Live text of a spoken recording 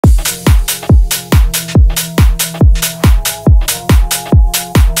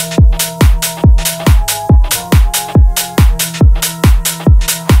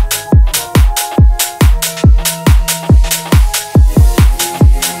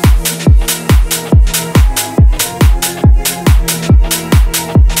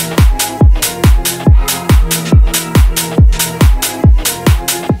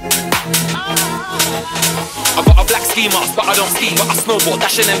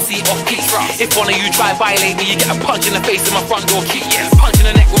smash an MC off key. If one of you try violate me, you get a punch in the face with my front door key. Punch in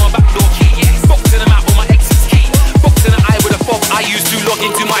the neck with my back door key. Box in the mouth with my ex's key. Box in the eye with a fob I used to log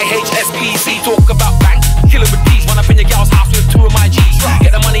into my HSBC. Talk about bank, killing with keys. Run up in your gal's house with 2 of my G's.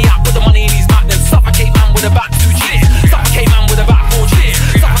 Get the money out, put the money in his mouth, then suffocate man with about 2 G's. Suffocate man with about 4 G's.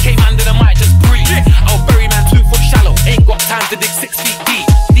 Suffocate man, then I might just breathe. I'll bury man 2 foot shallow. Ain't got time to dig 6 feet deep.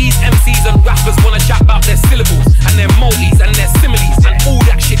 These MCs and rappers wanna chat about their syllables and their multis and their similes and all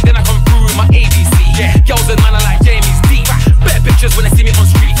that shit. Then I come through with my ABC. Girls and man are like JME DUB. Better pictures when they see me on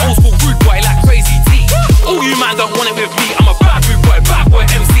street. Old school rude boy like Crazy T. All you man don't want it with me. I'm a bad boy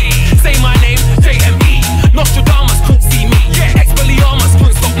MC. Say my name, JME. Nostradamus couldn't see me. Expelliarmus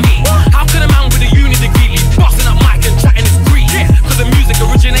couldn't stop me. How can a man with a uni degree be busting up mic and chatting his free? Cause the music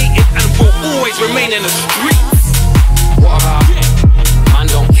originated and will always remain in the streets. What about? Man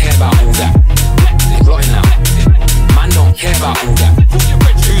don't care about all that. They're blotting out. Man don't care about all that.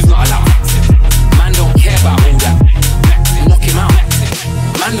 Who's not allowed? Man don't care about all that. They knock him out.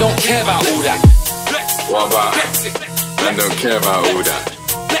 Man don't care about all that. What about? Man don't care about all that.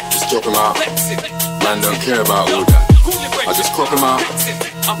 Just drop him out. Man don't care about all that. I just crop him out.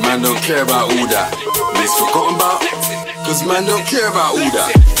 Man don't care about all that. He's forgotten about. Cause man don't care about all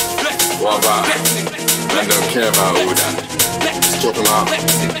that. What about? Man don't care about all that. Just drop him out.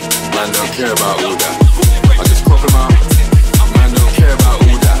 Man don't care about all that. I just crop him out. Man don't care about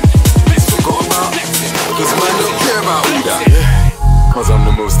all that. He's forgotten about. Cause man don't care about all that. Cause I'm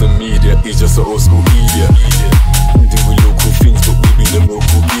the most immediate, he's just an old school idiot. We do with local things, but we be the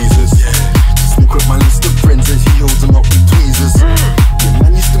local geezers. Just look at my list of friends and he holds them up with tweezers. Yeah,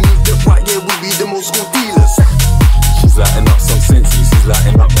 man used to move the right, yeah, we be the old school dealers. She's lighting up some senses, he's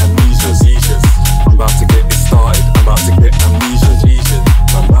lighting up amnesias. I'm about to get it started, I'm about to get amnesia.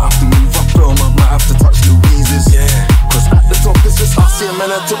 I might have to move up film, I might have to touch the Reeses. Cause at the top it's just us, yeah,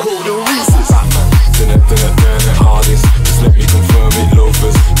 man, I took all the Reeses. Doing it hardest, just let me confirm it,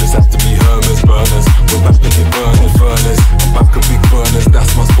 loafers. Just have to be Hermers, burners. We're back in the burning furnace. I'm back with big burners, that's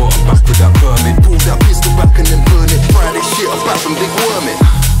my spot. I'm back with that permit. Pull that pistol back and then burn it. Friday shit, I'm back from big worming.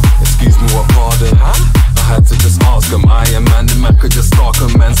 Excuse me, what pardon? I had to just ask them. I am man, the man could just stalk a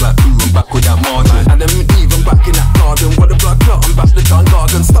man's like, ooh, I'm back with that margin. And then even back in that garden, what a blood clot, I'm back the Dun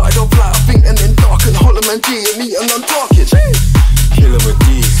Garden. Started off light, I think, and then dark and Hollow Man G and me and I'm talking. Kill him with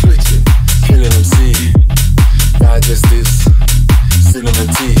D, killing him C. Digest this, cinnamon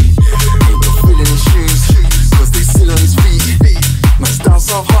tea. Ain't no feeling his shoes, cause they still on his feet. Man's down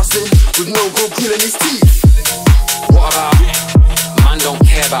south hustling, with no gold killing his teeth. What about? Man don't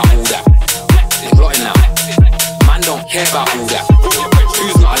care about all that. They're blotting out. Man don't care about all that.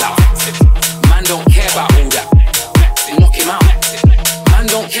 Who's not allowed? Man don't care about all that. They knock him out. Man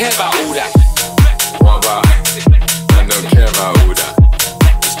don't care about all that. What about? Man don't care about all that.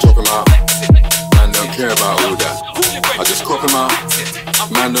 Just drop him out. Man don't care about all that. I just crop him out.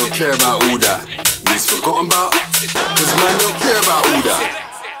 Man don't care about all that. He's forgotten about. Cause man don't care about all that.